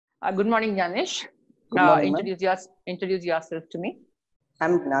Good morning, Janish. Good morning, ma'am. Introduce yourself to me.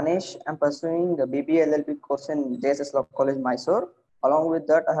 I'm Ganesh. I'm pursuing the BBA LLB course in JSS Law College, Mysore. Along with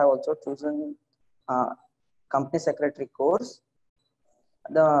that, I have also chosen company secretary course.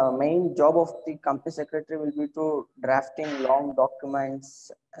 The main job of the company secretary will be to drafting long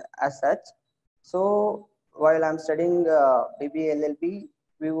documents as such. So while I'm studying BBA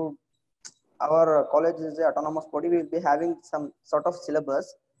LLB, our college is an autonomous body. We will be having some sort of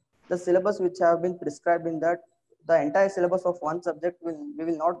syllabus. The syllabus which have been prescribed in that, the entire syllabus of one subject we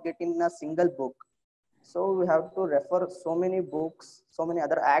will not get in a single book. So we have to refer so many books, so many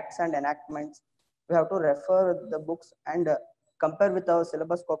other acts and enactments. We have to refer the books and compare with our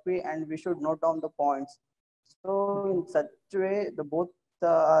syllabus copy, and we should note down the points. So in such way, the both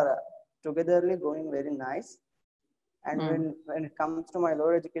are togetherly going very nice. And when it comes to my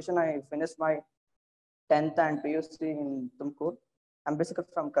lower education, I finished my 10th and PUC in Tumkur. I'm basically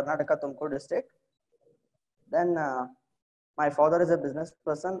from Karnataka, Tumkur district. Then my father is a business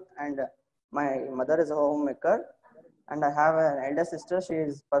person and my mother is a homemaker. And I have an elder sister. She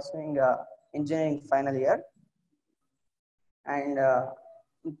is pursuing engineering final year. And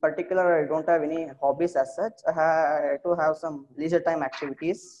in particular, I don't have any hobbies as such. I do have some leisure time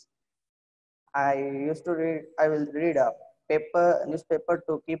activities. I will read a newspaper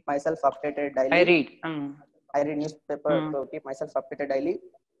to keep myself updated daily. I read newspaper to keep myself updated daily.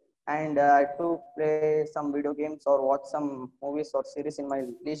 And I do play some video games or watch some movies or series in my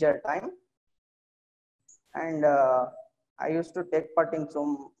leisure time. And I used to take part in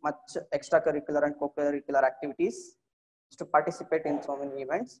so much extracurricular and co-curricular activities to participate in so many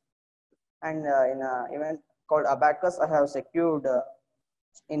events. And in an event called Abacus, I have secured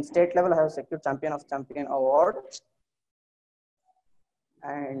in state level, I have secured Champion of Champion award.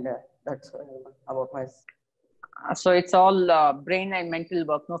 And that's about my. So it's all brain and mental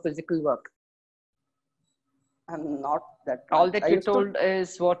work, no physical work. I'm not that. All that you told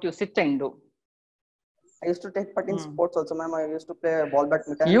is what you sit and do. I used to take part in sports also, ma'am. I used to play ball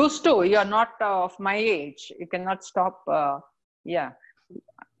badminton. Used to? You're not of my age. You cannot stop. Yeah.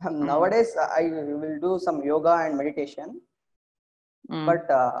 Nowadays, I will do some yoga and meditation. But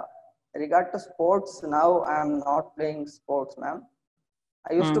regard to sports, now I'm not playing sports, ma'am.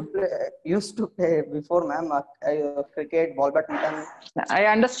 I used to play before, ma'am. Cricket, ball badminton. I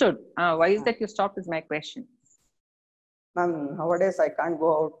understood. Why is that you stopped? Is my question. Ma'am, nowadays I can't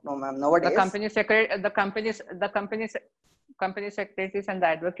go out. No, ma'am. Nowadays the company secretaries and the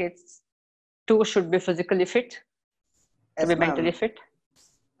advocates too should be physically fit, yes, to be mentally fit.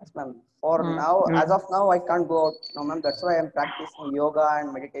 Yes, ma'am. For now, as of now, I can't go out. No, ma'am. That's why I'm practicing yoga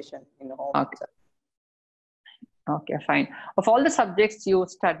and meditation in home. Okay. Okay, fine. Of all the subjects you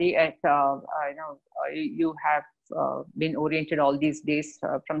study at, you have been oriented all these days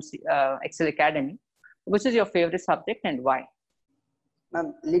from Ekcel Academy. Which is your favorite subject and why?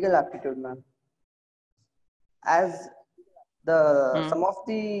 Ma'am, legal aptitude, ma'am. As the some of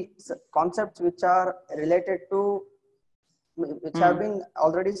the concepts which are related to which have been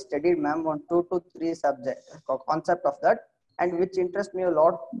already studied, ma'am, on 2 to 3 subject concept of that, and which interest me a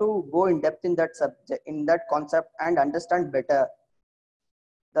lot to go in depth in that subject, in that concept, and understand better.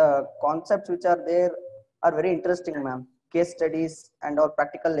 The concepts which are there are very interesting, ma'am. Case studies and all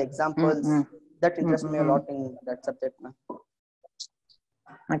practical examples that interest me a lot in that subject, ma'am.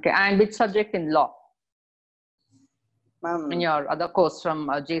 Okay, and which subject in law? Ma'am, in your other course from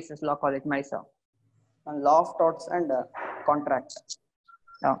JSS Law College, Mysore. Law of torts and contract.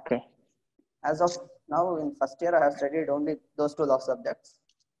 Okay. As of now, in first year, I have studied only those 2 law subjects.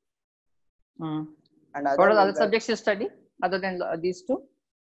 And what are the other subjects you study other than these 2?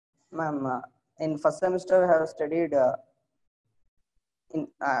 Ma'am, in first semester, I have studied in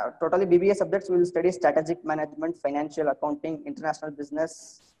totally BBA subjects. We will study strategic management, financial accounting, international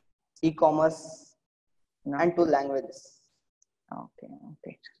business, e-commerce, and 2 languages. Okay.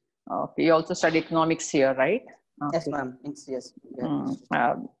 Okay. Okay. You also study economics here, right? Okay. Yes, ma'am. Yes.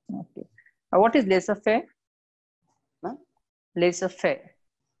 Okay. What is laissez-faire? Ma'am? Laissez-faire.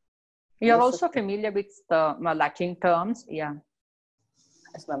 You are also familiar with the Latin terms, yeah.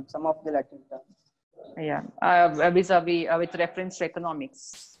 Yes, ma'am. Some of the Latin terms. Yeah. Vis-a-vis with reference to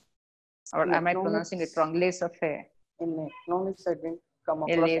economics. Or am I pronouncing it wrong? Laissez-faire. In economics, I didn't come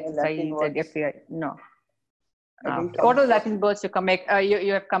across any Latin words. No. What are Latin words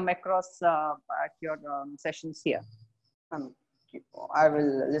you have come across at your sessions here? I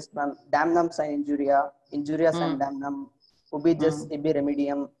will list, ma'am. Damnum sine injuria, injuria sine damnum, ubi jus ibi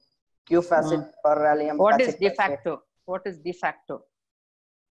remedium, q facit per rallium. What is de facto? What is de facto?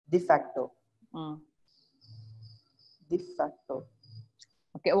 De facto. De facto.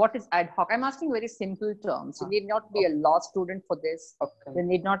 Okay, what is ad hoc? I'm asking very simple terms. You need not be a law student for this. Okay. You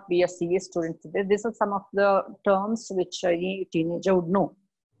need not be a CS student for this. These are some of the terms which any teenager would know.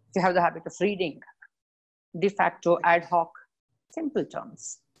 If you have the habit of reading, de facto, ad hoc, simple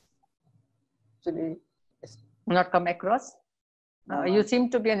terms. Actually, yes. Not come across? No, You seem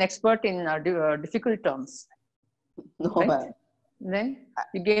to be an expert in difficult terms. no, Right? ma'am. Then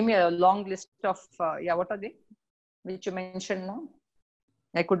you gave me a long list of, yeah, what are they? Which you mentioned now?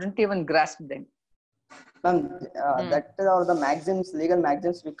 I couldn't even grasp them. Ma'am, that are the maxims, legal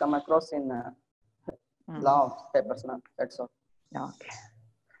maxims we come across in law papers, ma'am. That's all. Okay.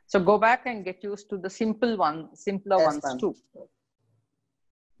 So go back and get used to the simpler Yes, ones too.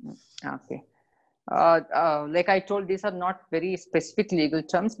 Okay. Like I told, these are not very specific legal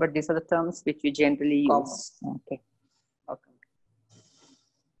terms, but these are the terms which we generally use. Okay. Okay.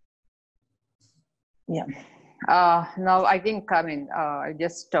 Yeah. Now I think, I mean, I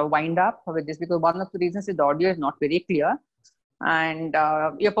just wind up with this because one of the reasons is the audio is not very clear, and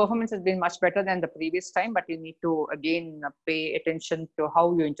your performance has been much better than the previous time, but you need to again pay attention to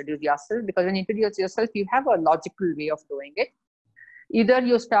how you introduce yourself, because when you introduce yourself, you have a logical way of doing it. Either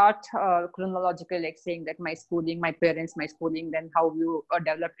you start chronological, like saying that my schooling, my parents, my schooling, then how you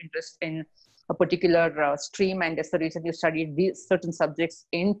develop interest in a particular stream, and that's the reason you studied these certain subjects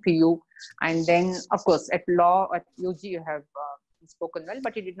in PU. And then, of course, at law, at UG, you have spoken well,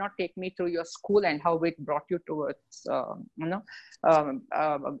 but you did not take me through your school and how it brought you towards,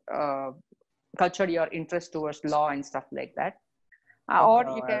 culture your interest towards law and stuff like that. Or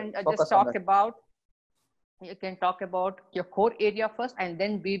you can just talk about. You can talk about your core area first, and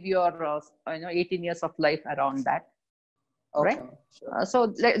then weave your 18 years of life around that. Okay, right? Sure. So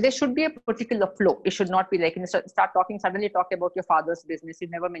there should be a particular flow. It should not be like you start talking, suddenly talk about your father's business. You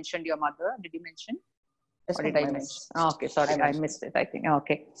never mentioned your mother. Did you mention? Yes, or did I miss? Oh, okay, sorry, I missed it, I think.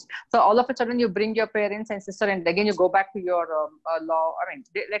 Okay. So all of a sudden you bring your parents and sister, and again you go back to your law. I mean,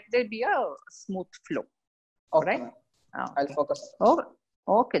 let there be a smooth flow. Okay, right? Okay. I'll focus. Oh,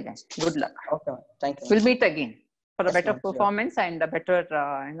 okay then. Good luck. Okay, thank you. We'll meet again for a better sure. performance and a better,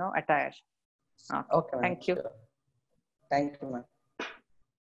 attire. Okay, thank you. Sure. Thank you, ma'am.